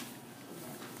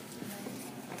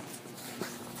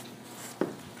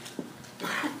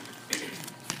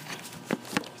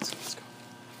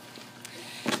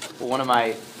one of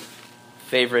my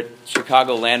favorite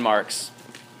Chicago landmarks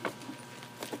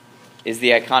is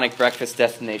the iconic breakfast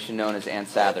destination known as Ann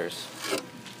Sather's.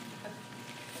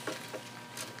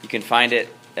 You can find it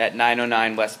at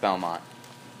 909 West Belmont.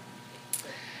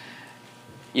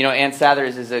 You know, Ann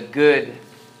Sather's is a good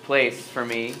place for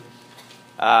me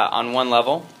on one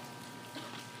level.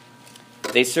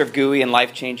 They serve gooey and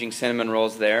life-changing cinnamon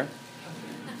rolls there.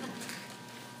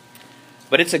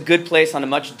 But it's a good place on a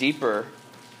much deeper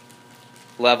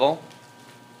level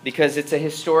because it's a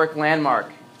historic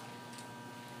landmark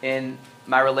in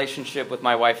my relationship with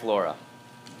my wife, Laura.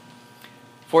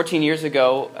 14 years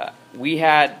ago, we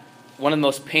had one of the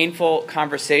most painful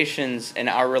conversations in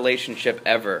our relationship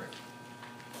ever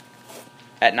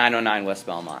at 909 West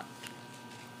Belmont.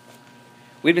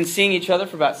 We'd been seeing each other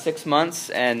for about 6 months,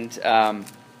 and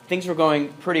things were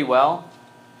going pretty well.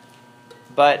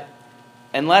 But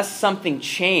unless something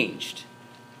changed,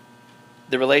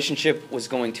 the relationship was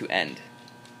going to end.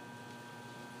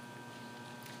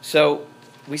 So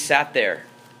we sat there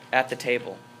at the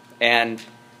table, and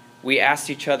we asked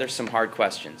each other some hard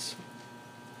questions.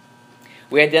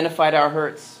 We identified our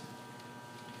hurts.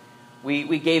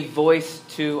 We gave voice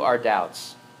to our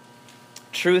doubts.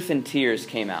 Truth and tears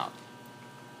came out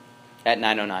at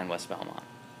 909 West Belmont.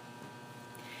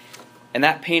 And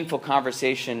that painful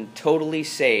conversation totally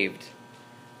saved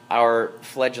our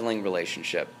fledgling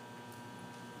relationship.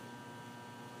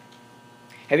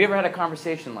 Have you ever had a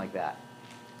conversation like that?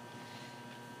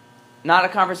 Not a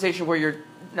conversation where you're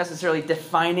necessarily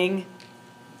defining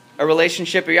a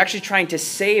relationship, but you're actually trying to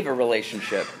save a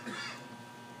relationship.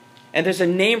 And there's a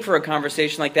name for a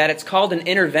conversation like that. It's called an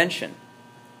intervention.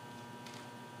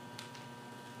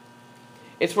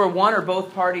 It's where one or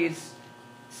both parties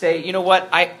say, you know what,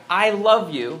 I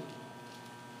love you,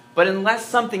 but unless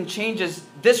something changes,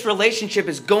 this relationship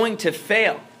is going to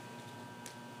fail.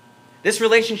 This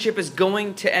relationship is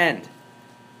going to end.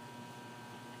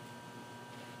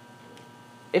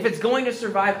 If it's going to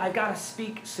survive, I've got to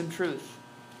speak some truth.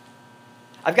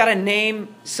 I've got to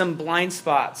name some blind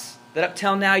spots that up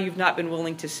till now you've not been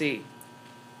willing to see.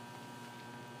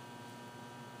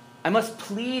 I must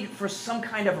plead for some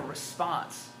kind of a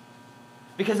response.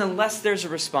 Because unless there's a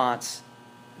response,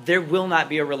 there will not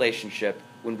be a relationship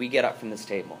when we get up from this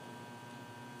table.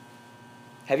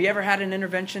 Have you ever had an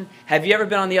intervention? Have you ever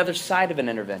been on the other side of an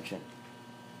intervention?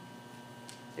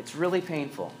 It's really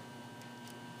painful.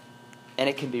 And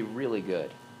it can be really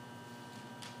good.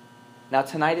 Now,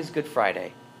 tonight is Good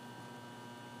Friday.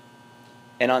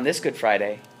 And on this Good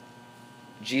Friday,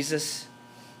 Jesus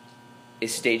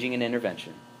is staging an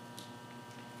intervention.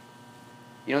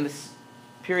 You know, in this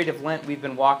period of Lent, we've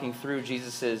been walking through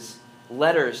Jesus'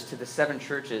 letters to the 7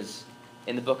 churches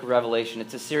in the book of Revelation.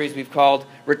 It's a series we've called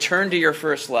Return to Your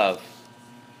First Love.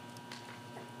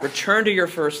 Return to your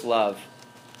first love.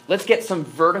 Let's get some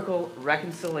vertical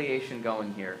reconciliation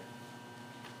going here.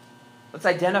 Let's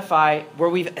identify where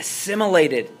we've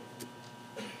assimilated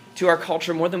to our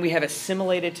culture more than we have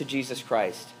assimilated to Jesus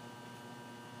Christ.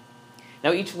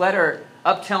 Now, each letter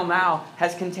up till now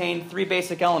has contained 3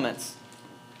 basic elements.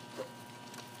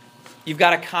 You've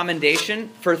got a commendation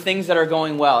for things that are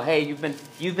going well. Hey, you've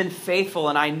been faithful,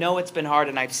 and I know it's been hard,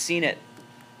 and I've seen it.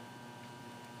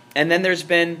 And then there's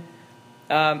been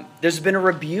a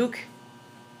rebuke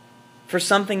for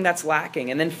something that's lacking.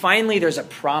 And then finally, there's a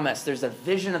promise. There's a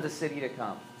vision of the city to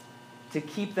come to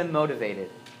keep them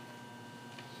motivated.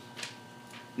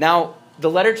 Now, the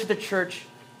letter to the church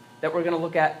that we're going to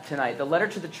look at tonight, the letter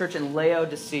to the church in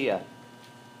Laodicea,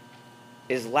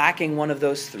 is lacking one of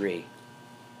those 3.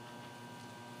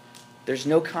 There's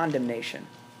no condemnation,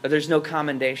 or there's no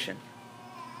commendation.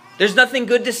 There's nothing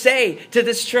good to say to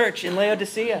this church in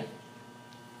Laodicea.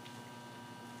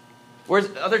 Whereas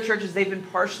other churches, they've been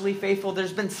partially faithful.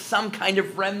 There's been some kind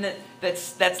of remnant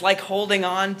that's like holding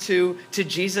on to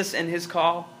Jesus and his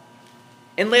call.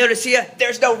 In Laodicea,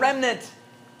 there's no remnant.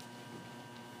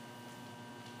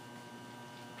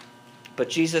 But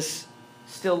Jesus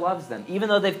still loves them, even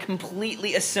though they've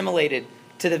completely assimilated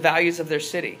to the values of their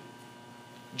city.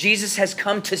 Jesus has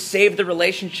come to save the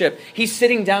relationship. He's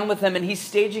sitting down with them and he's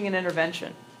staging an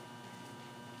intervention.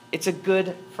 It's a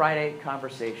Good Friday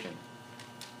conversation.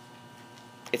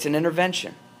 It's an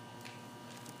intervention.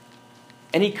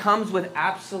 And he comes with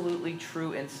absolutely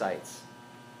true insights.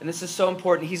 And this is so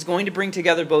important. He's going to bring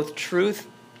together both truth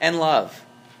and love.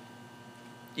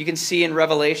 You can see in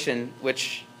Revelation,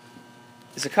 which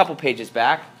is a couple pages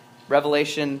back,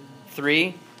 Revelation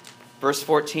 3, verse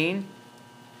 14,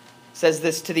 says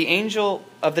this, "To the angel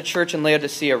of the church in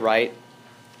Laodicea write,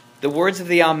 the words of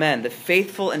the Amen, the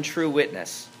faithful and true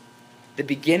witness, the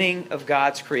beginning of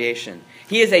God's creation.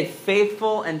 He is a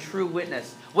faithful and true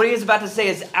witness. What he is about to say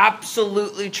is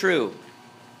absolutely true.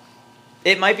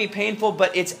 It might be painful,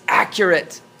 but it's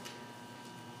accurate.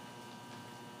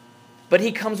 But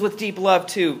he comes with deep love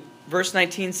too. Verse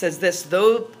 19 says this,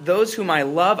 those whom I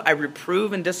love, I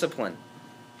reprove and discipline.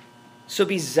 So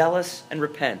be zealous and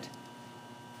repent.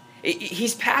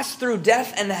 He's passed through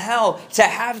death and hell to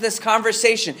have this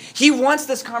conversation. He wants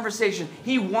this conversation.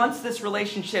 He wants this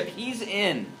relationship. He's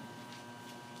in.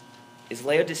 Is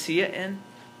Laodicea in?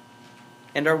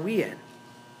 And are we in?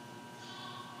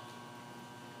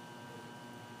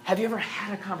 Have you ever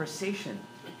had a conversation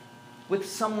with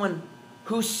someone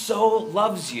who so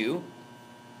loves you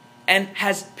and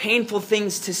has painful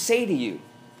things to say to you?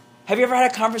 Have you ever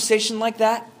had a conversation like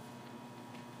that?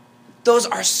 Those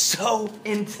are so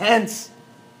intense.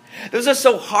 Those are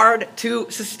so hard to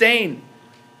sustain.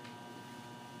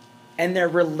 And they're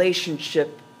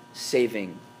relationship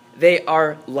saving. They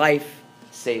are life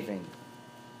saving.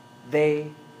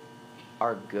 They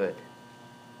are good.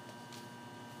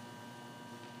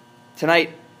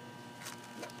 Tonight,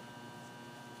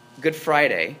 Good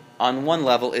Friday, on one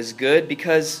level, is good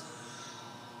because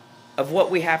of what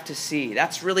we have to see.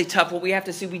 That's really tough, what we have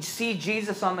to see. We see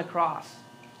Jesus on the cross.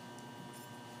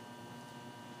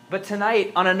 But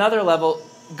tonight, on another level,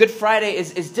 Good Friday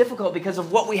is difficult because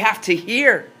of what we have to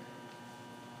hear.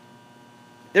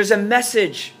 There's a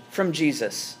message from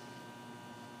Jesus.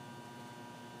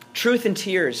 Truth and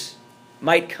tears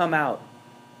might come out.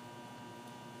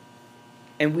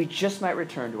 And we just might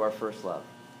return to our first love.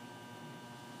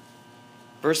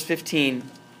 Verse 15,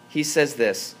 he says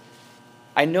this,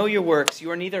 I know your works.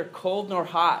 You are neither cold nor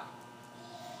hot.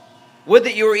 Would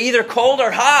that you were either cold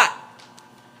or hot.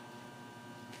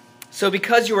 So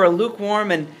because you are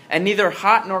lukewarm and neither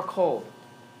hot nor cold,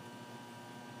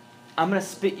 I'm going to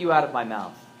spit you out of my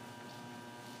mouth.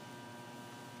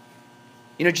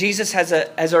 You know, Jesus has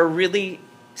a really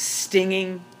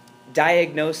stinging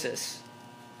diagnosis.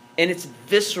 And it's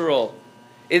visceral.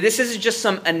 This isn't just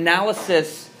some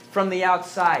analysis from the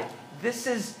outside. This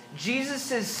is,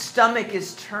 Jesus' stomach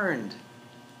is turned.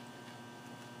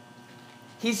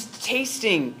 He's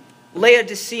tasting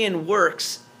Laodicean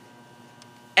works,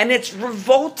 and it's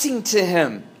revolting to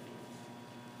him.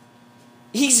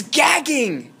 He's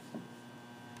gagging.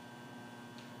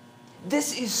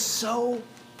 This is so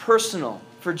personal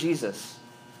for Jesus.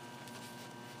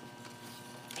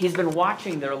 He's been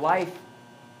watching their life.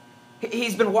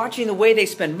 He's been watching the way they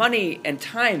spend money and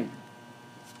time.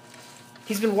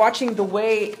 He's been watching the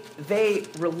way they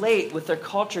relate with their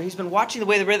culture. He's been watching the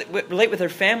way they relate with their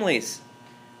families,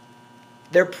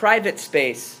 their private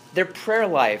space, their prayer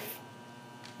life,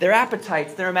 their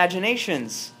appetites, their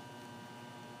imaginations.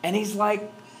 And he's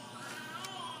like,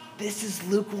 this is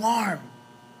lukewarm.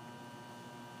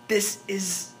 This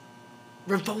is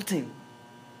revolting.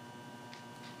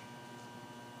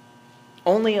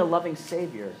 Only a loving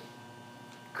Savior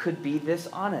could be this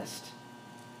honest.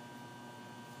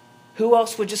 Who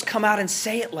else would just come out and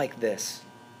say it like this?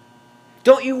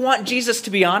 Don't you want Jesus to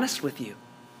be honest with you?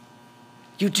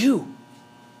 You do.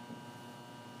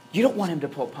 You don't want him to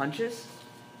pull punches.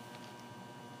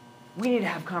 We need to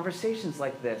have conversations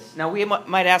like this. Now, we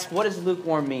might ask, what does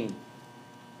lukewarm mean?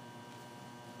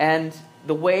 And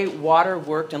the way water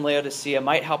worked in Laodicea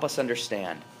might help us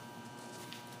understand.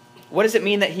 What does it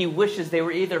mean that he wishes they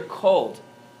were either cold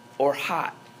or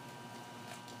hot?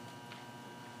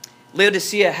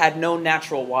 Laodicea had no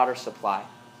natural water supply.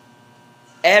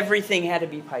 Everything had to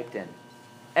be piped in.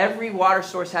 Every water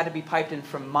source had to be piped in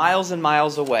from miles and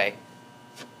miles away.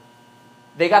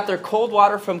 They got their cold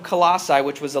water from Colossae,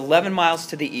 which was 11 miles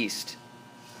to the east.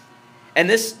 And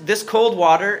this cold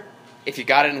water, if you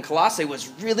got it in Colossae, was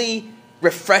really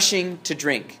refreshing to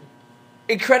drink.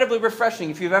 Incredibly refreshing.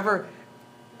 If you've ever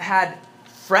had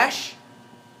fresh,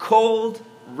 cold,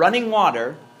 running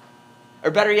water, or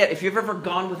better yet, if you've ever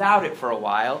gone without it for a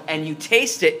while and you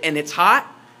taste it and it's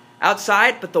hot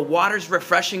outside, but the water's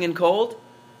refreshing and cold,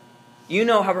 you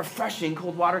know how refreshing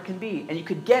cold water can be. And you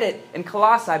could get it in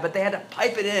Colossae, but they had to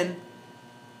pipe it in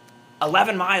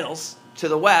 11 miles to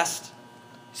the west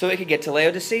so it could get to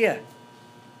Laodicea.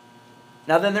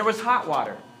 Now then there was hot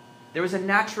water. There was a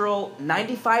natural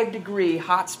 95-degree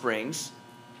hot springs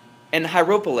in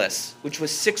Hierapolis, which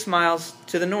was 6 miles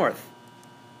to the north,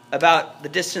 about the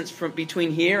distance from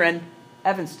between here and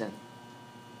Evanston.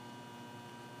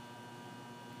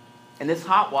 And this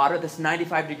hot water, this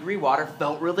 95-degree water,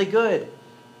 felt really good.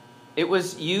 It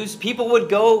was used, people would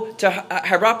go to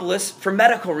Hierapolis for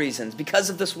medical reasons because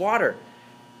of this water.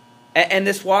 And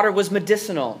this water was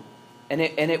medicinal, and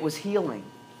it was healing.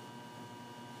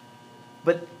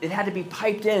 but it had to be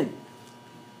piped in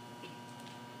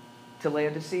to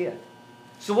Laodicea.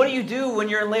 So what do you do when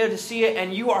you're in Laodicea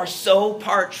and you are so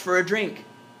parched for a drink?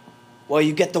 Well,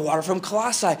 you get the water from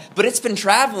Colossae, but it's been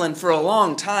traveling for a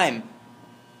long time.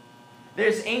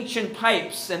 There's ancient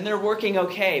pipes, and they're working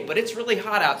okay, but it's really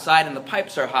hot outside, and the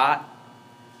pipes are hot.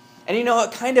 And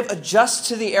it kind of adjusts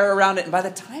to the air around it, and by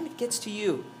the time it gets to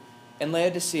you in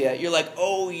Laodicea, you're like,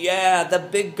 oh yeah, the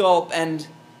big gulp, and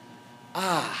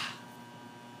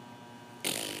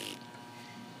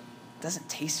doesn't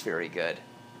taste very good.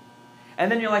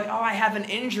 And then you're like, oh, I have an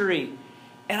injury,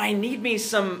 and I need me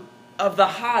some of the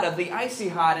icy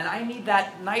hot, and I need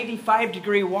that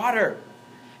 95-degree water.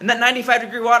 And that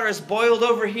 95-degree water is boiled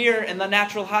over here in the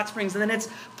natural hot springs, and then it's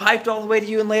piped all the way to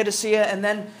you in Laodicea, and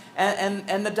then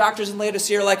and the doctors in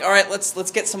Laodicea are like, all right,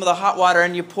 let's get some of the hot water,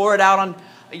 and you pour it out on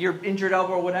your injured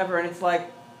elbow or whatever, and it's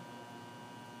like,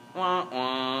 wah,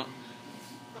 wah.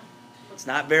 It's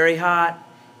not very hot.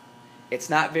 It's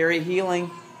not very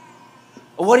healing.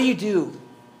 What do you do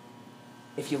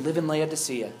if you live in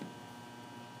Laodicea?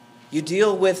 You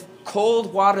deal with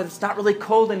cold water that's not really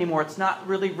cold anymore. It's not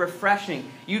really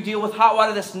refreshing. You deal with hot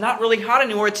water that's not really hot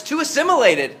anymore. It's too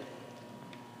assimilated.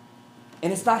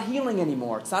 And it's not healing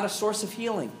anymore. It's not a source of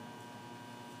healing.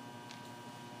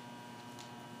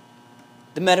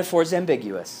 The metaphor is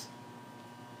ambiguous.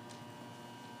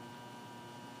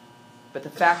 But the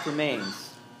fact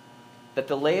remains that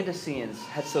the Laodiceans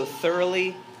had so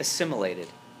thoroughly assimilated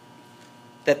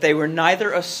that they were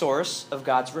neither a source of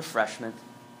God's refreshment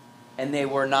and they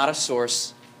were not a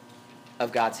source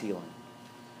of God's healing.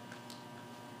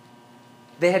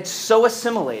 They had so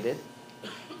assimilated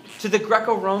to the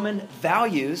Greco-Roman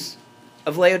values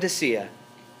of Laodicea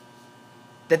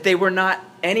that they were not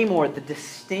anymore the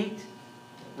distinct,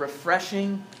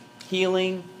 refreshing,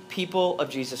 healing people of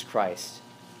Jesus Christ.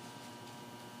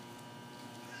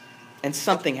 And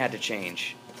something had to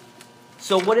change.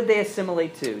 So what did they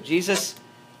assimilate to? Jesus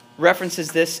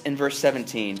references this in verse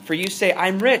 17. For you say,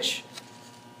 I'm rich.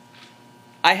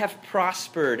 I have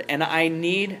prospered, and I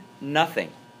need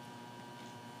nothing.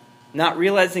 Not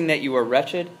realizing that you are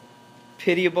wretched,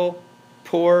 pitiable,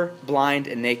 poor, blind,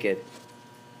 and naked.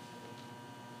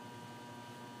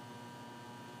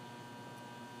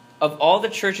 Of all the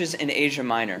churches in Asia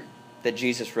Minor that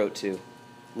Jesus wrote to,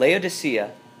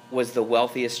 Laodicea was the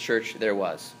wealthiest church there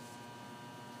was.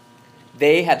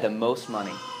 They had the most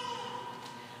money.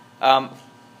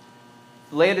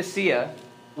 Laodicea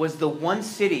was the one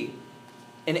city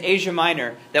in Asia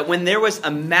Minor that when there was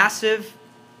a massive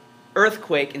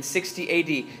earthquake in 60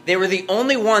 AD, they were the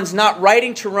only ones not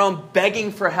writing to Rome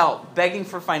begging for help, begging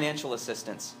for financial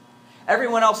assistance.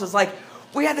 Everyone else was like,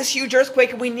 we had this huge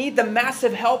earthquake and we need the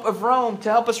massive help of Rome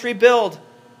to help us rebuild.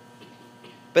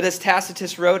 But as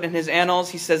Tacitus wrote in his Annals,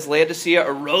 he says, Laodicea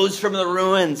arose from the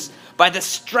ruins by the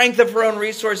strength of her own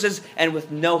resources and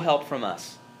with no help from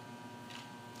us.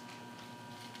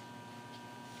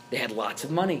 They had lots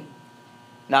of money.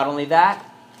 Not only that,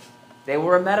 they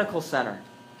were a medical center.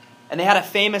 And they had a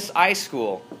famous eye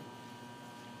school,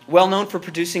 well known for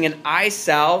producing an eye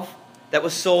salve that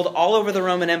was sold all over the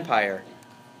Roman Empire.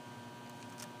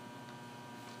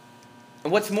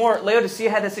 And what's more, Laodicea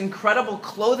had this incredible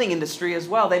clothing industry as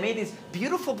well. They made these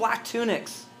beautiful black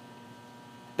tunics.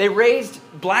 They raised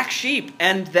black sheep,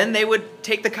 and then they would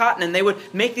take the cotton and they would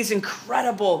make these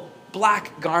incredible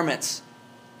black garments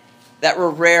that were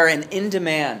rare and in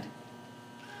demand.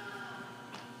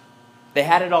 They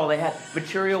had it all. They had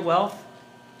material wealth.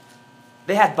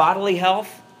 They had bodily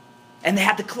health. And they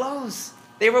had the clothes.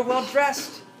 They were well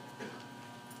dressed.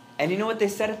 And you know what they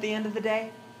said at the end of the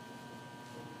day?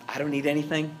 I don't need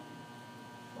anything.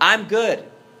 I'm good.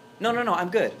 No, I'm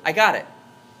good. I got it.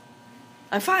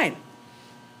 I'm fine.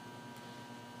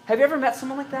 Have you ever met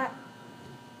someone like that?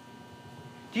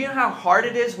 Do you know how hard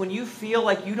it is when you feel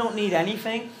like you don't need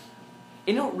anything?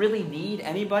 You don't really need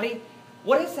anybody?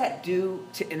 What does that do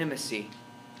to intimacy?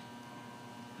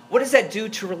 What does that do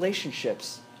to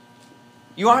relationships?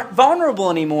 You aren't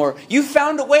vulnerable anymore. You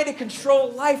found a way to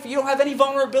control life. You don't have any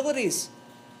vulnerabilities.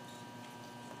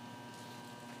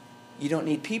 You don't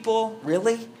need people,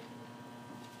 really.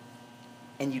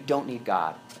 And you don't need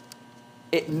God.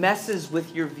 It messes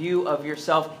with your view of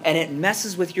yourself, and it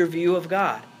messes with your view of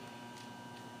God.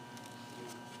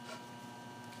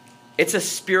 It's a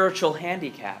spiritual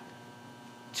handicap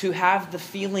to have the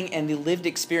feeling and the lived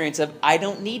experience of, I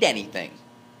don't need anything.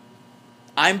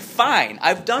 I'm fine.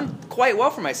 I've done quite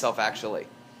well for myself, actually.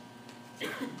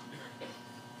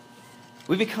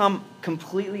 We become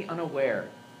completely unaware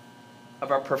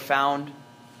of our profound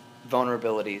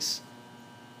vulnerabilities.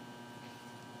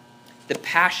 The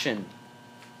passion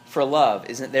for love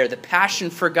isn't there. The passion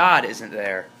for God isn't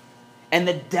there. And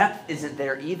the depth isn't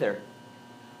there either.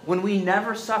 When we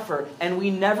never suffer and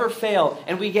we never fail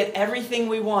and we get everything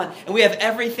we want and we have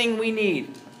everything we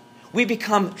need, we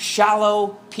become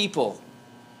shallow people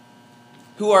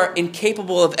who are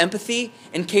incapable of empathy,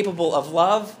 incapable of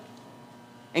love,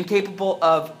 incapable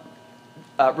of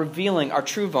revealing our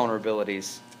true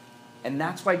vulnerabilities. And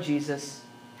that's why Jesus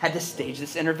had to stage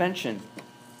this intervention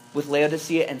with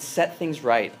Laodicea and set things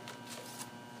right.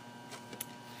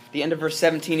 The end of verse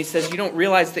 17, he says, "You don't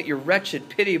realize that you're wretched,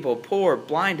 pitiable, poor,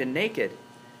 blind, and naked."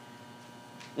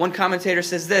 One commentator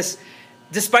says this: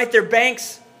 despite their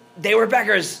banks, they were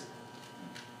beggars.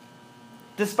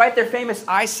 Despite their famous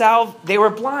eye salve, they were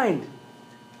blind.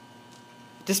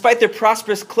 Despite their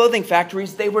prosperous clothing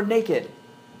factories, they were naked.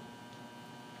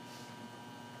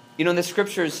 You know, in the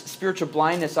scriptures, spiritual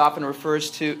blindness often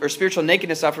refers to, or spiritual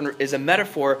nakedness often is a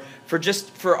metaphor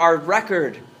for our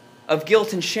record of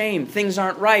guilt and shame. Things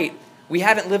aren't right. We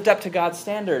haven't lived up to God's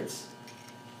standards.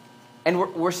 And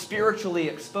we're spiritually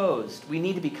exposed. We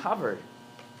need to be covered.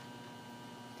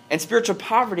 And spiritual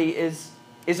poverty is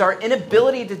our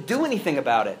inability to do anything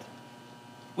about it.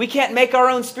 We can't make our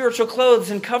own spiritual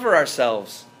clothes and cover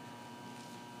ourselves.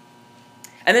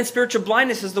 And then spiritual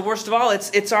blindness is the worst of all.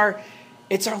 It's our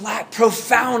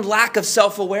profound lack of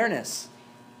self-awareness.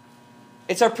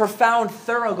 It's our profound,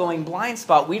 thoroughgoing blind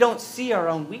spot. We don't see our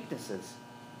own weaknesses.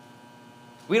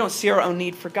 We don't see our own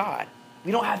need for God.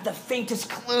 We don't have the faintest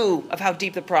clue of how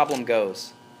deep the problem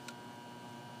goes.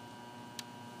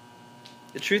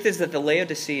 The truth is that the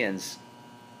Laodiceans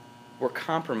were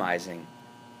compromising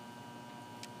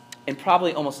in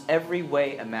probably almost every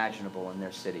way imaginable in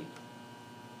their city.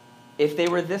 If they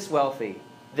were this wealthy,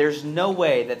 there's no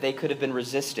way that they could have been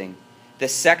resisting the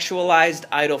sexualized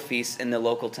idol feasts in the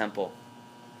local temple,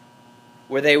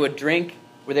 where they would drink,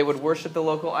 where they would worship the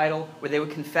local idol, where they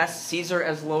would confess Caesar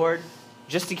as Lord,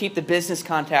 just to keep the business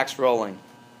contacts rolling.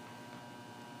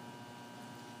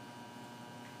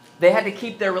 They had to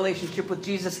keep their relationship with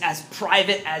Jesus as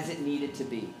private as it needed to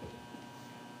be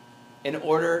in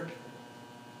order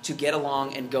to get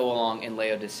along and go along in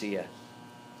Laodicea.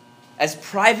 As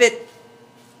private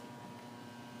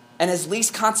and as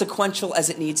least consequential as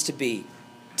it needs to be,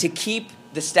 to keep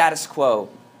the status quo,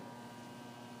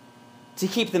 to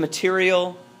keep the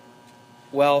material,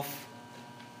 wealth,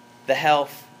 the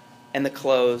health, and the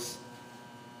clothes.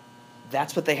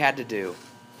 That's what they had to do.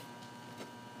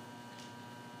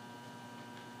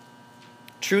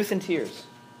 Truth and tears.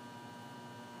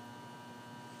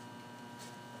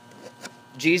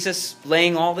 Jesus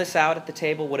laying all this out at the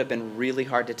table would have been really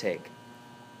hard to take.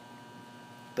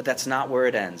 But that's not where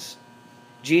it ends.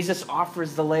 Jesus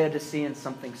offers the Laodiceans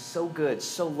something so good,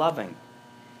 so loving.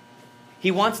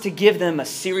 He wants to give them a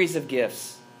series of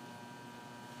gifts.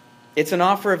 It's an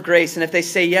offer of grace, and if they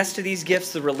say yes to these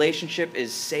gifts, the relationship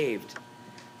is saved.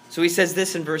 So he says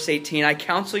this in verse 18, "I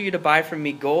counsel you to buy from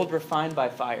me gold refined by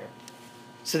fire,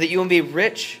 so that you will be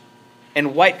rich,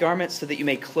 and white garments, so that you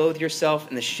may clothe yourself,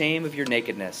 and the shame of your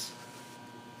nakedness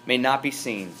may not be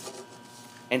seen,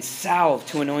 and salve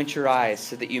to anoint your eyes,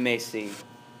 so that you may see."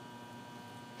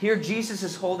 Here Jesus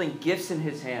is holding gifts in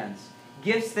his hands,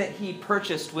 gifts that he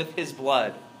purchased with his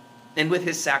blood and with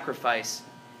his sacrifice.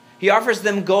 He offers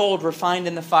them gold refined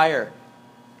in the fire.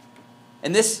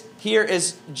 And this here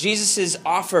is Jesus'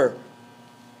 offer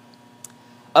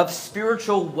of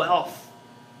spiritual wealth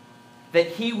that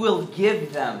he will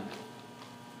give them.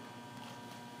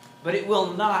 But it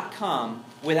will not come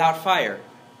without fire.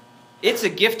 It's a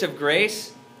gift of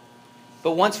grace,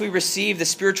 but once we receive the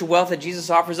spiritual wealth that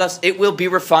Jesus offers us, it will be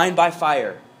refined by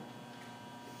fire.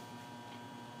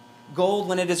 Gold,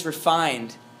 when it is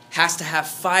refined, has to have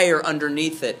fire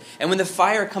underneath it. And when the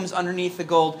fire comes underneath the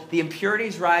gold, the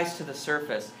impurities rise to the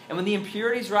surface. And when the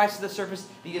impurities rise to the surface,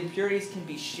 the impurities can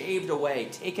be shaved away,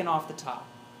 taken off the top.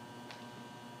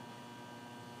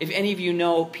 If any of you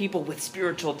know people with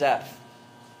spiritual depth,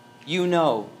 you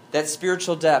know that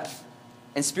spiritual depth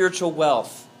and spiritual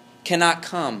wealth cannot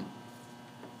come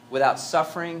without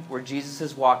suffering where Jesus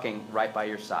is walking right by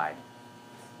your side.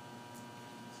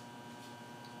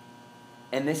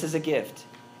 And this is a gift.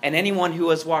 And anyone who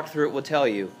has walked through it will tell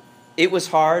you, it was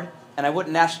hard, and I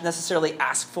wouldn't necessarily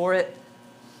ask for it,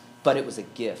 but it was a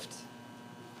gift.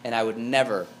 And I would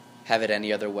never have it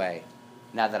any other way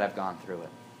now that I've gone through it.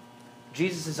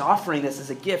 Jesus is offering this as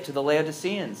a gift to the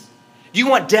Laodiceans. Do you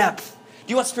want depth?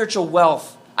 Do you want spiritual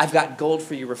wealth? I've got gold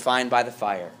for you refined by the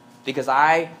fire, because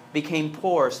I became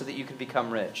poor so that you could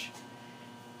become rich.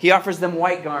 He offers them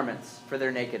white garments for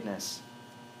their nakedness.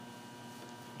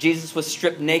 Jesus was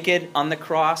stripped naked on the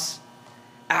cross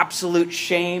absolute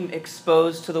shame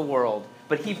exposed to the world,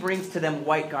 but he brings to them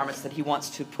white garments that he wants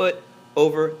to put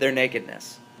over their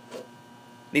nakedness.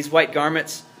 These white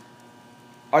garments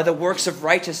are the works of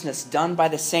righteousness done by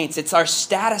the saints. It's our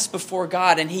status before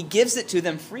God, and he gives it to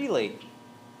them freely.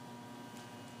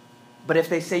 But if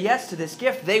they say yes to this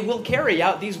gift, they will carry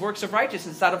out these works of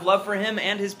righteousness out of love for him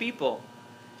and his people.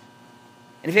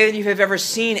 And if any of you have ever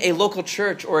seen a local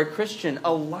church or a Christian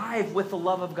alive with the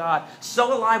love of God,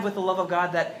 so alive with the love of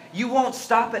God that you won't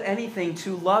stop at anything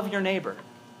to love your neighbor,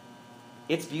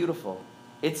 it's beautiful.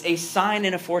 It's a sign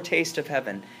and a foretaste of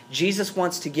heaven. Jesus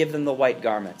wants to give them the white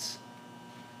garments.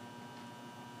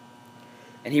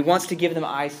 And he wants to give them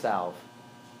eye salve,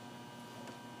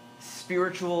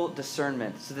 spiritual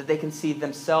discernment, so that they can see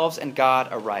themselves and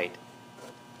God aright.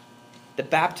 The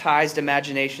baptized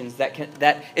imaginations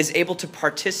that is able to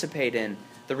participate in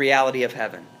the reality of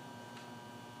heaven.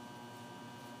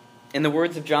 In the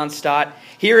words of John Stott,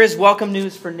 here is welcome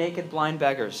news for naked blind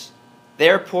beggars. They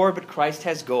are poor, but Christ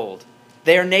has gold.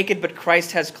 They are naked, but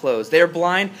Christ has clothes. They are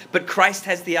blind, but Christ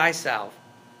has the eye salve.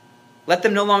 Let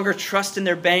them no longer trust in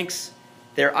their banks,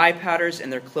 their eye powders,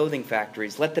 and their clothing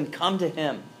factories. Let them come to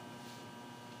him.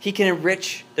 He can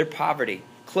enrich their poverty,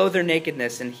 clothe their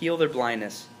nakedness, and heal their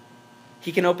blindness.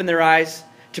 He can open their eyes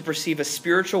to perceive a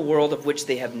spiritual world of which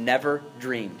they have never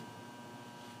dreamed.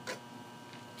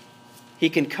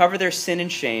 He can cover their sin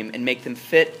and shame and make them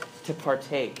fit to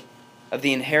partake of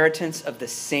the inheritance of the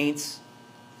saints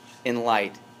in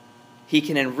light. He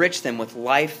can enrich them with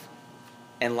life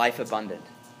and life abundant.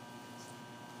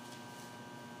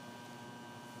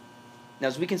 Now,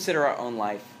 as we consider our own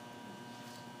life,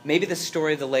 maybe the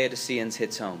story of the Laodiceans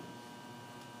hits home.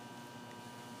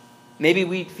 Maybe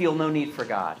we feel no need for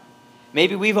God.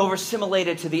 Maybe we've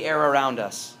over-assimilated to the air around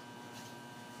us.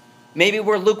 Maybe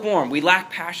we're lukewarm. We lack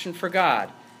passion for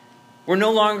God. We're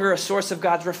no longer a source of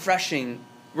God's refreshing.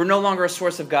 We're no longer a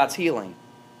source of God's healing.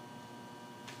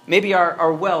 Maybe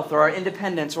our wealth or our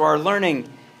independence or our learning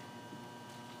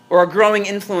or our growing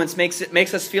influence makes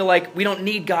us feel like we don't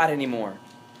need God anymore.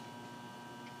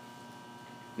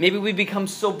 Maybe we become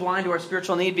so blind to our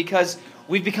spiritual need because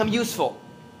we've become useful.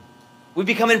 We've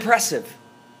become impressive,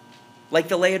 like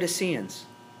the Laodiceans.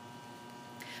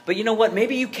 But you know what?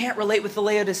 Maybe you can't relate with the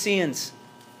Laodiceans.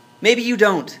 Maybe you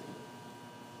don't.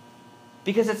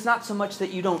 Because it's not so much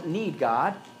that you don't need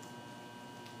God.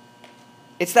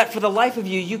 It's that for the life of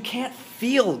you, you can't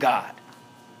feel God.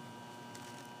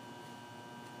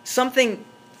 Something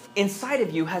inside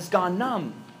of you has gone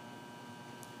numb.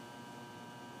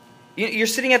 You're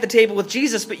sitting at the table with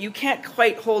Jesus, but you can't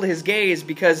quite hold his gaze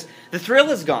because the thrill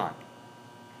is gone.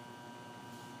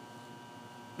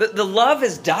 The love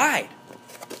has died.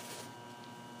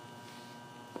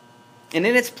 And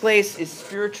in its place is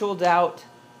spiritual doubt,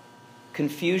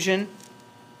 confusion,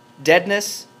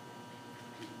 deadness,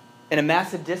 and a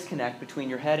massive disconnect between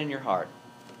your head and your heart.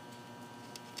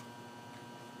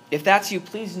 If that's you,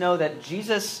 please know that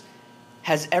Jesus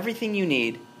has everything you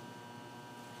need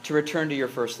to return to your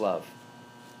first love.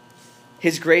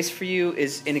 His grace for you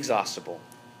is inexhaustible.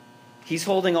 He's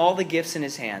holding all the gifts in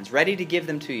his hands, ready to give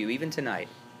them to you, even tonight.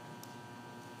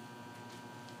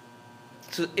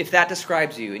 So if that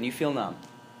describes you and you feel numb,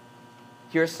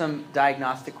 here are some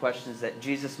diagnostic questions that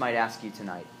Jesus might ask you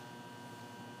tonight.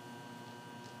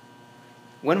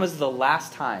 When was the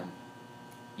last time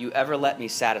you ever let me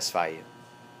satisfy you?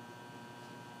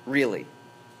 Really?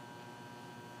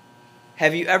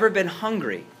 Have you ever been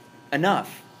hungry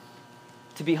enough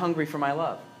to be hungry for my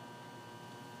love?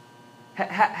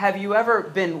 Have you ever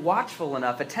been watchful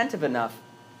enough, attentive enough?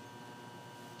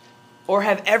 Or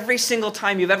have every single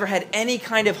time you've ever had any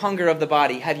kind of hunger of the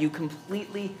body, have you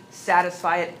completely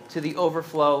satisfied it to the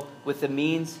overflow with the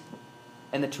means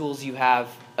and the tools you have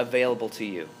available to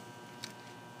you?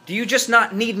 Do you just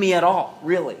not need me at all,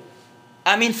 really?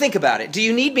 I mean, think about it. Do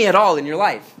you need me at all in your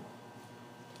life?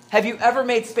 Have you ever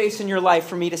made space in your life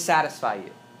for me to satisfy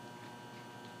you?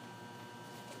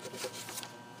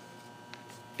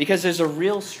 Because there's a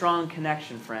real strong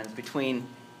connection, friends, between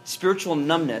spiritual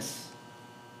numbness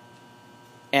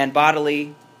and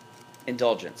bodily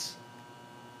indulgence.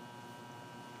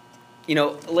 You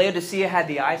know, Laodicea had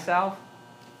the eye salve,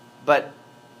 but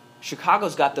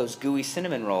Chicago's got those gooey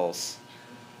cinnamon rolls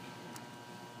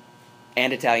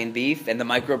and Italian beef and the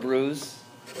microbrews.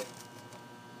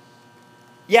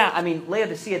 Yeah, I mean,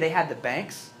 Laodicea, they had the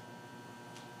banks,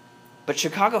 but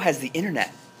Chicago has the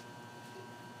internet.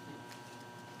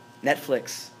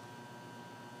 Netflix,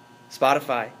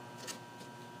 Spotify,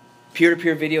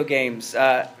 peer-to-peer video games,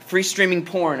 free streaming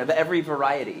porn of every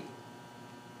variety,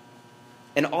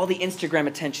 and all the Instagram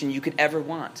attention you could ever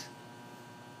want.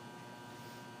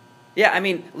 Yeah, I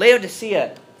mean,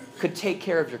 Laodicea could take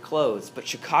care of your clothes, but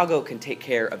Chicago can take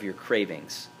care of your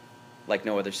cravings like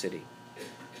no other city.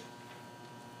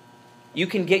 You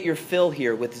can get your fill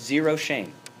here with zero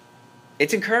shame.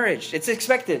 It's encouraged. It's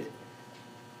expected.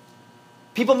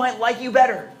 People might like you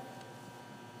better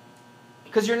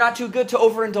because you're not too good to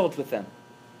overindulge with them.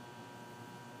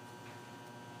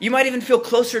 You might even feel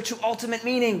closer to ultimate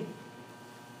meaning.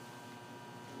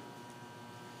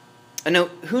 And now,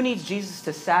 who needs Jesus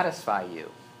to satisfy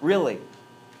you? Really?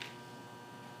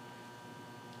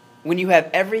 When you have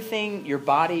everything your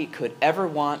body could ever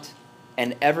want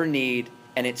and ever need,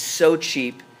 and it's so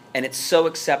cheap, and it's so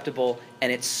acceptable,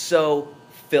 and it's so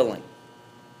filling.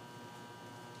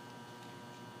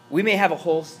 We may have a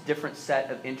whole different set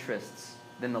of interests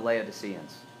than the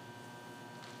Laodiceans.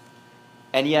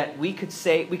 And yet we could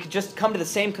just come to the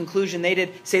same conclusion they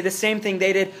did, say the same thing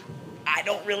they did. I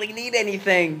don't really need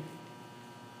anything.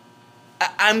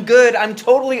 I'm good. I'm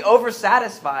totally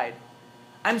oversatisfied.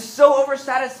 I'm so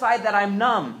oversatisfied that I'm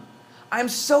numb. I'm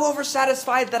so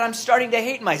oversatisfied that I'm starting to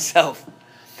hate myself.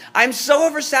 I'm so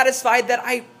oversatisfied that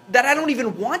I don't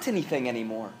even want anything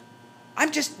anymore.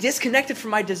 I'm just disconnected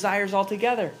from my desires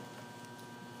altogether.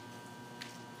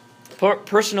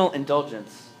 Personal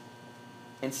indulgence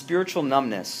and spiritual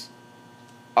numbness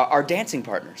are dancing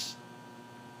partners.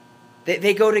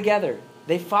 They go together.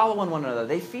 They follow one another.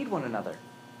 They feed one another.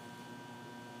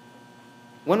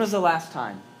 When was the last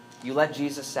time you let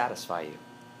Jesus satisfy you?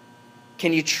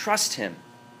 Can you trust him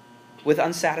with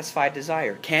unsatisfied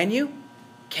desire? Can you?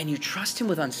 Can you trust him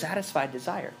with unsatisfied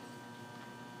desire?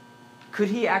 Could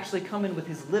he actually come in with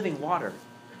his living water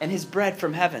and his bread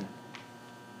from heaven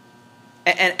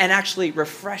and actually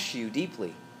refresh you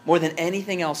deeply more than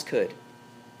anything else could?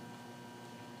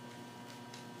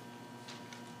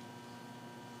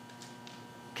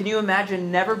 Can you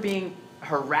imagine never being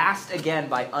harassed again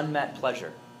by unmet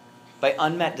pleasure, by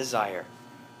unmet desire?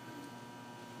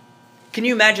 Can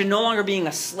you imagine no longer being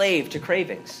a slave to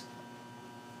cravings?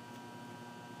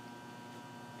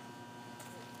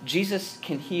 Jesus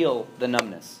can heal the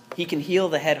numbness. He can heal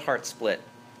the head-heart split.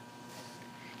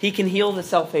 He can heal the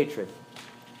self-hatred.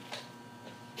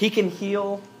 He can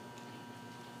heal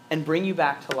and bring you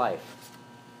back to life.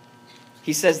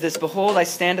 He says this, "Behold, I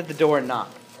stand at the door and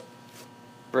knock."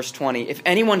 Verse 20, "If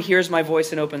anyone hears my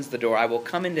voice and opens the door, I will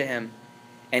come into him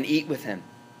and eat with him,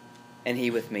 and he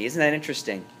with me." Isn't that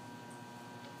interesting?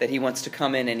 That he wants to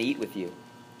come in and eat with you,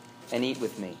 and eat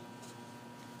with me.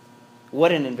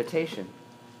 What an invitation.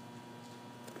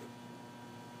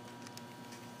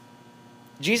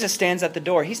 Jesus stands at the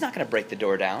door. He's not going to break the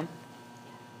door down.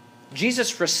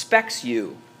 Jesus respects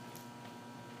you.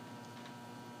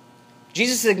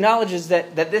 Jesus acknowledges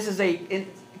that this is a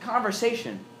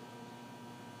conversation.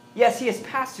 Yes, he has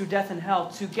passed through death and hell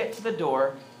to get to the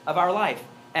door of our life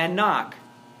and knock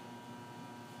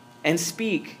and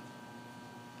speak.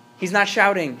 He's not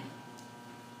shouting.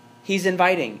 He's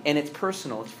inviting, and it's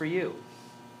personal. It's for you.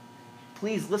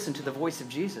 Please listen to the voice of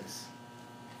Jesus.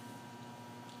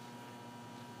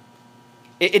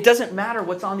 It doesn't matter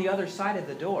what's on the other side of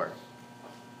the door.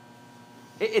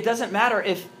 It doesn't matter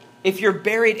if you're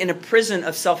buried in a prison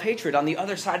of self-hatred on the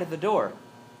other side of the door.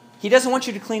 He doesn't want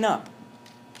you to clean up.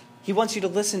 He wants you to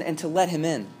listen and to let him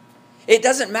in. It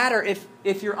doesn't matter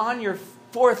if you're on your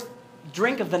fourth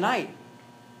drink of the night.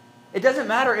 It doesn't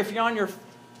matter if you're on your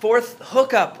fourth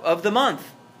hookup of the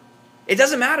month. It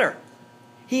doesn't matter.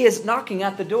 He is knocking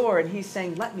at the door and he's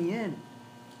saying, "Let me in.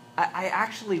 I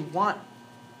actually want..."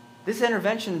 This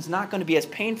intervention is not going to be as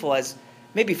painful as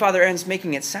maybe Father Aaron's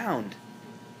making it sound.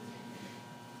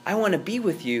 I want to be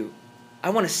with you.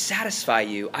 I want to satisfy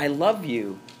you. I love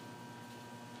you.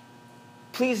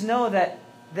 Please know that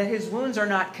his wounds are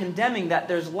not condemning, that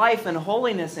there's life and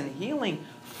holiness and healing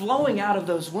flowing out of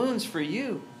those wounds for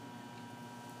you.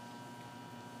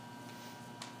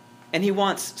 And he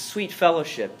wants sweet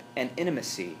fellowship and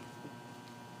intimacy.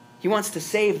 He wants to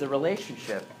save the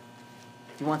relationship.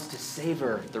 He wants to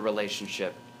savor the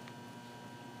relationship.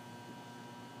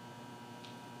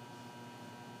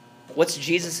 What's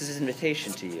Jesus'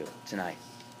 invitation to you tonight?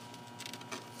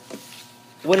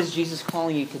 What is Jesus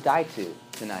calling you to die to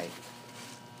tonight?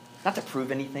 Not to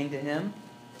prove anything to him,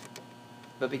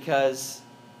 but because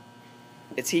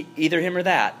it's either him or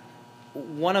that.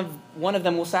 One of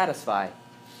them will satisfy.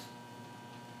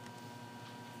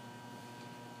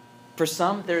 For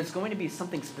some, there's going to be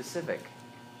something specific.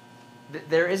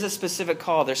 There is a specific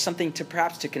call. There's something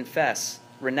perhaps to confess,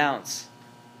 renounce.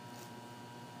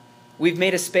 We've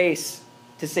made a space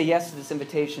to say yes to this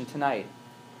invitation tonight.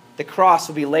 The cross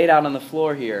will be laid out on the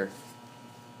floor here.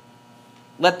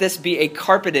 Let this be a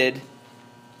carpeted,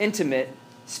 intimate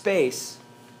space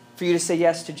for you to say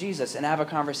yes to Jesus and have a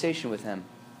conversation with him.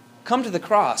 Come to the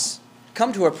cross.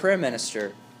 Come to a prayer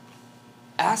minister.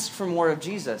 Ask for more of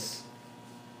Jesus.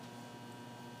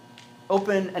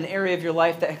 Open an area of your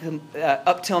life that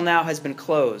up till now has been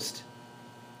closed.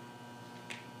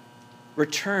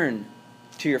 Return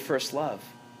to your first love.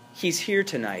 He's here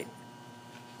tonight.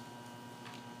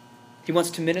 He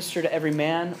wants to minister to every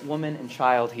man, woman, and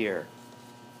child here.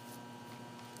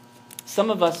 Some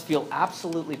of us feel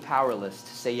absolutely powerless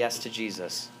to say yes to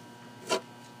Jesus.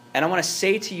 And I want to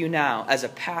say to you now, as a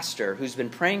pastor who's been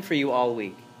praying for you all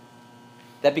week,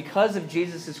 that because of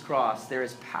Jesus' cross, there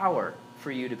is power for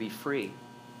you to be free.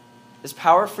 There's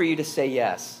power for you to say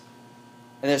yes.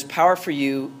 And there's power for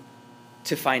you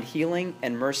to find healing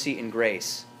and mercy and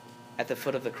grace at the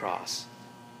foot of the cross.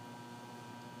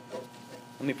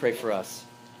 Let me pray for us,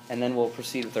 and then we'll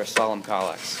proceed with our solemn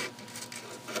collects.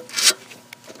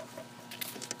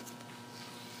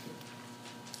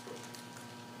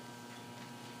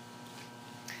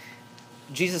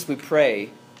 Jesus, we pray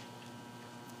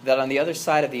that on the other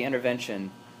side of the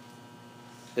intervention,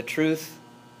 the truth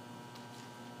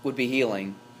would be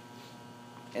healing,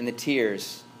 and the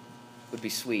tears would be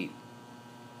sweet.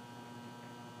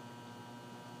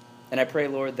 And I pray,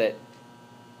 Lord, that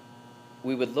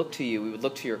we would look to you, we would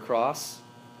look to your cross,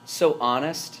 so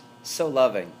honest, so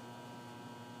loving,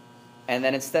 and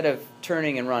that instead of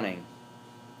turning and running,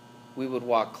 we would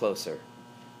walk closer,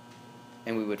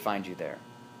 and we would find you there.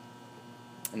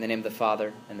 In the name of the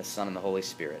Father, and the Son, and the Holy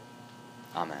Spirit.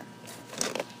 Amen.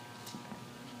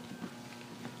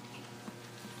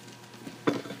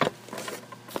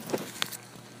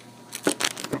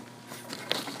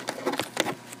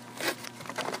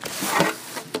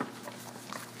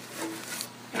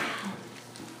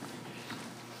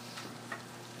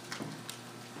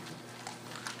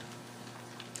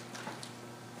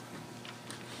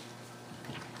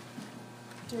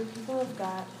 Dear people of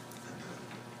God,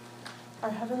 our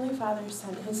Heavenly Father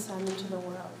sent his Son into the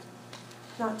world,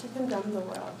 not to condemn the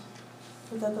world,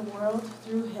 but that the world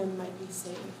through him might be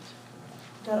saved,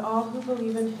 that all who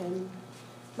believe in him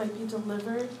might be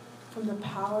delivered from the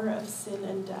power of sin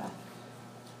and death,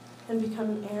 and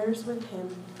become heirs with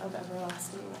him of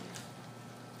everlasting life.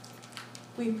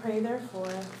 We pray, therefore,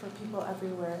 for people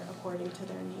everywhere according to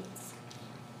their needs.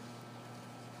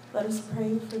 Let us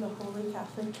pray for the Holy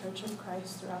Catholic Church of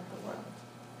Christ throughout the world,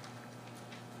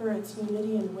 for its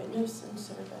unity in witness and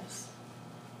service,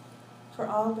 for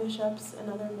all bishops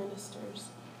and other ministers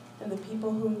and the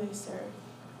people whom they serve,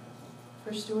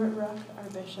 for Stuart Ruck, our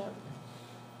bishop,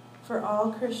 for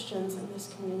all Christians in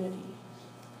this community,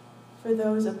 for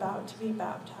those about to be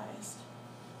baptized,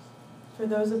 for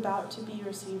those about to be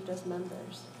received as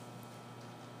members,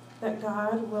 that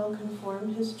God will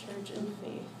conform his church in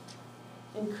faith,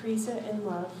 increase it in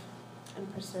love,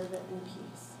 and preserve it in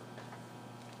peace.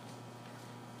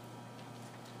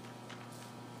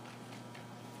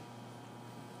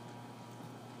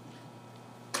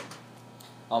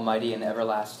 Almighty and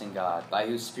everlasting God, by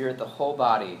whose Spirit the whole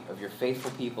body of your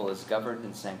faithful people is governed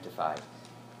and sanctified,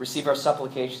 receive our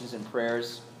supplications and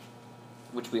prayers,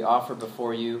 which we offer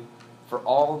before you for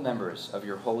all members of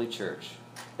your holy church,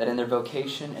 that in their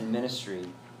vocation and ministry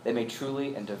they may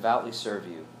truly and devoutly serve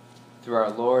you, through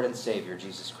our Lord and Savior,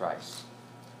 Jesus Christ.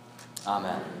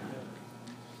 Amen.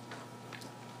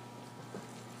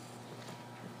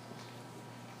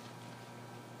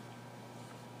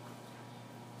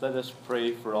 Let us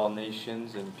pray for all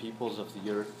nations and peoples of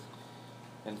the earth,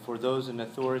 and for those in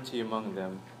authority among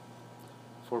them,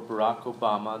 for Barack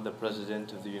Obama, the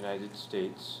President of the United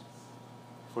States,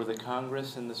 for the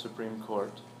Congress and the Supreme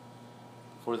Court,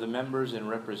 for the members and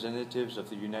representatives of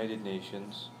the United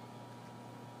Nations,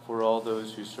 for all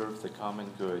those who serve the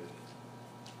common good,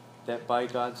 that by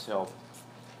God's help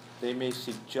they may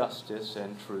seek justice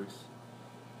and truth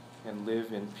and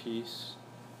live in peace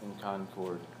and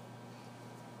concord.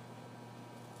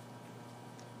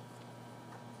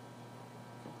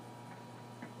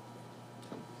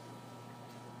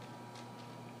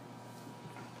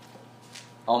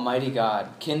 Almighty God,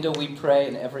 kindle, we pray,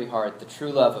 in every heart the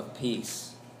true love of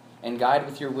peace, and guide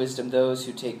with your wisdom those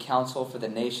who take counsel for the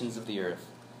nations of the earth,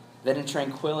 that in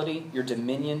tranquility your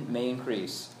dominion may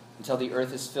increase, until the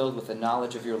earth is filled with the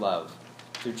knowledge of your love,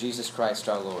 through Jesus Christ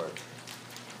our Lord.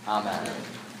 Amen.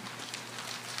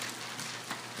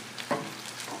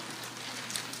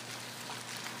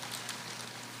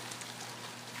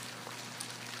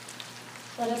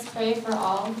 Let us pray for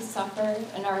all who suffer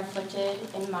and are afflicted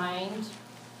in mind,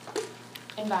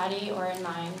 in body or in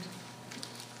mind,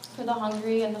 for the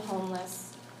hungry and the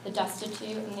homeless, the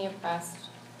destitute and the oppressed,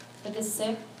 for the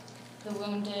sick, the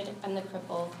wounded, and the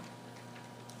crippled.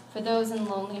 For those in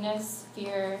loneliness,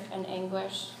 fear, and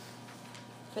anguish.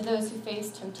 For those who face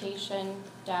temptation,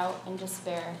 doubt, and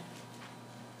despair.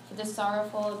 For the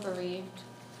sorrowful and bereaved.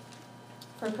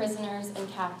 For prisoners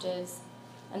and captives,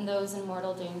 and those in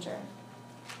mortal danger.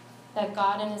 That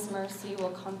God in his mercy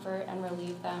will comfort and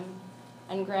relieve them,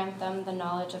 and grant them the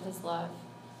knowledge of his love,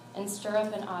 and stir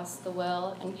up in us the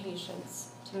will and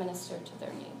patience to minister to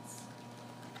their needs.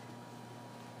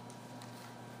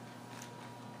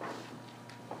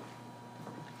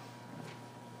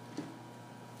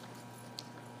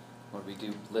 Lord, we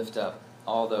do lift up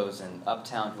all those in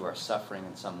Uptown who are suffering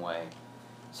in some way,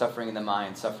 suffering in the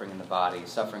mind, suffering in the body,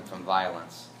 suffering from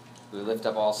violence. We lift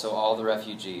up also all the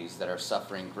refugees that are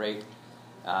suffering great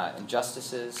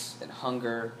injustices and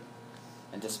hunger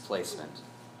and displacement.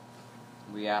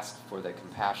 We ask for the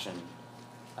compassion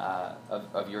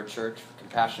of your church,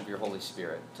 compassion of your Holy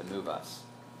Spirit to move us.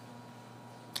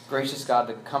 Gracious God,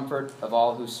 the comfort of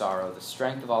all who sorrow, the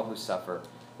strength of all who suffer,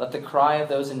 let the cry of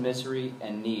those in misery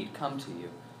and need come to you,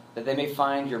 that they may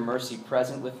find your mercy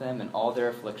present with them in all their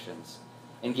afflictions.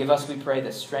 And give us, we pray,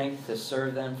 the strength to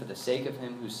serve them for the sake of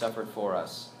him who suffered for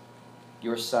us,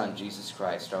 your Son, Jesus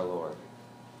Christ, our Lord.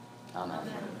 Amen.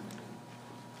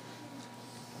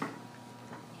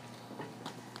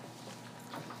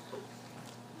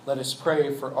 Let us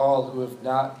pray for all who have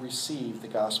not received the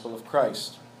gospel of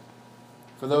Christ,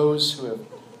 for those who have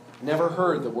never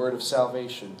heard the word of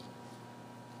salvation,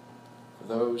 for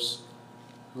those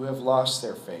who have lost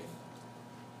their faith,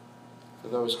 for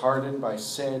those hardened by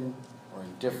sin or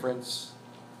indifference,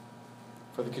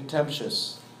 for the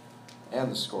contemptuous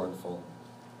and the scornful,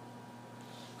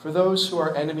 for those who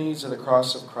are enemies of the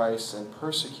cross of Christ and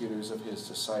persecutors of his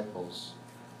disciples,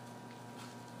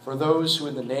 for those who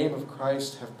in the name of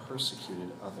Christ have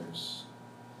persecuted others,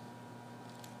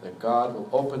 that God will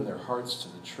open their hearts to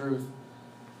the truth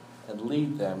and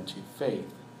lead them to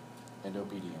faith and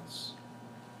obedience.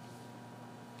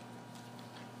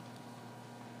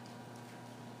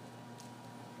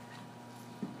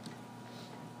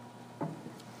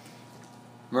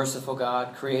 Merciful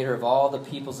God, creator of all the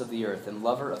peoples of the earth and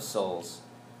lover of souls,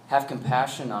 have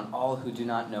compassion on all who do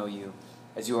not know you,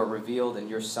 as you are revealed in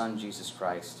your Son, Jesus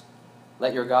Christ.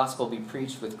 Let your gospel be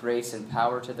preached with grace and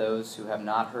power to those who have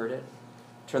not heard it.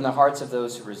 Turn the hearts of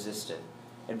those who resist it,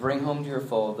 and bring home to your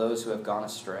fold those who have gone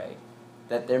astray,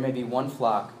 that there may be one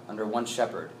flock under one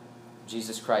shepherd,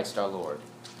 Jesus Christ our Lord.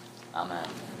 Amen.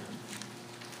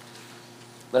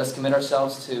 Let us commit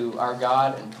ourselves to our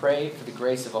God and pray for the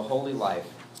grace of a holy life,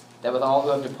 that with all who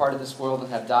have departed this world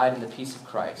and have died in the peace of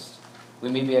Christ, we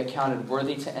may be accounted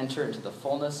worthy to enter into the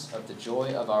fullness of the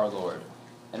joy of our Lord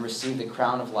and receive the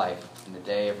crown of life in the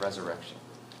day of resurrection.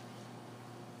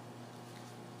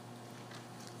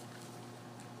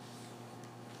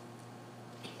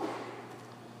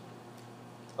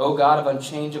 O God of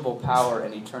unchangeable power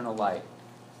and eternal light,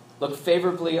 look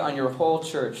favorably on your whole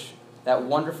church, that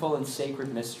wonderful and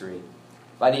sacred mystery,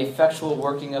 by the effectual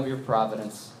working of your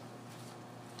providence.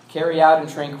 Carry out in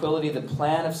tranquility the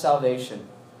plan of salvation.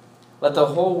 Let the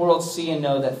whole world see and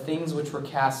know that things which were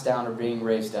cast down are being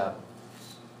raised up,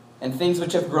 and things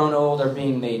which have grown old are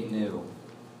being made new,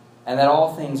 and that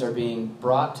all things are being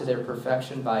brought to their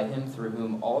perfection by him through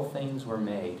whom all things were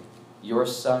made, your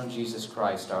Son, Jesus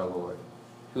Christ our Lord,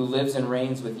 who lives and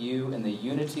reigns with you in the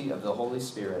unity of the Holy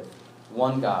Spirit,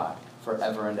 one God,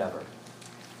 forever and ever.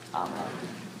 Amen.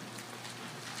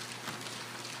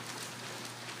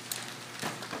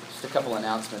 Just a couple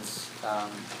announcements.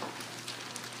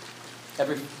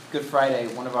 Every Good Friday,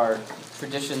 one of our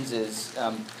traditions is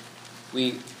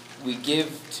we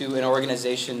give to an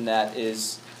organization that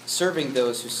is serving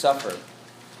those who suffer.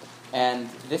 And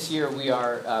this year we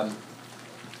are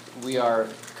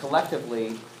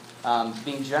collectively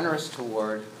being generous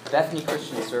toward Bethany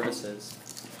Christian Services,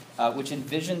 which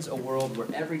envisions a world where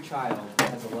every child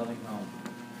has a loving home.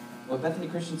 What Bethany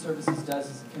Christian Services does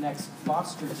is it connects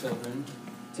foster children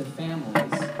to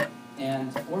families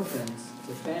and orphans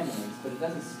to families, but it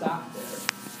doesn't stop there.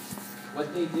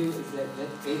 What they do is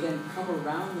that they then come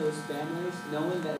around those families knowing that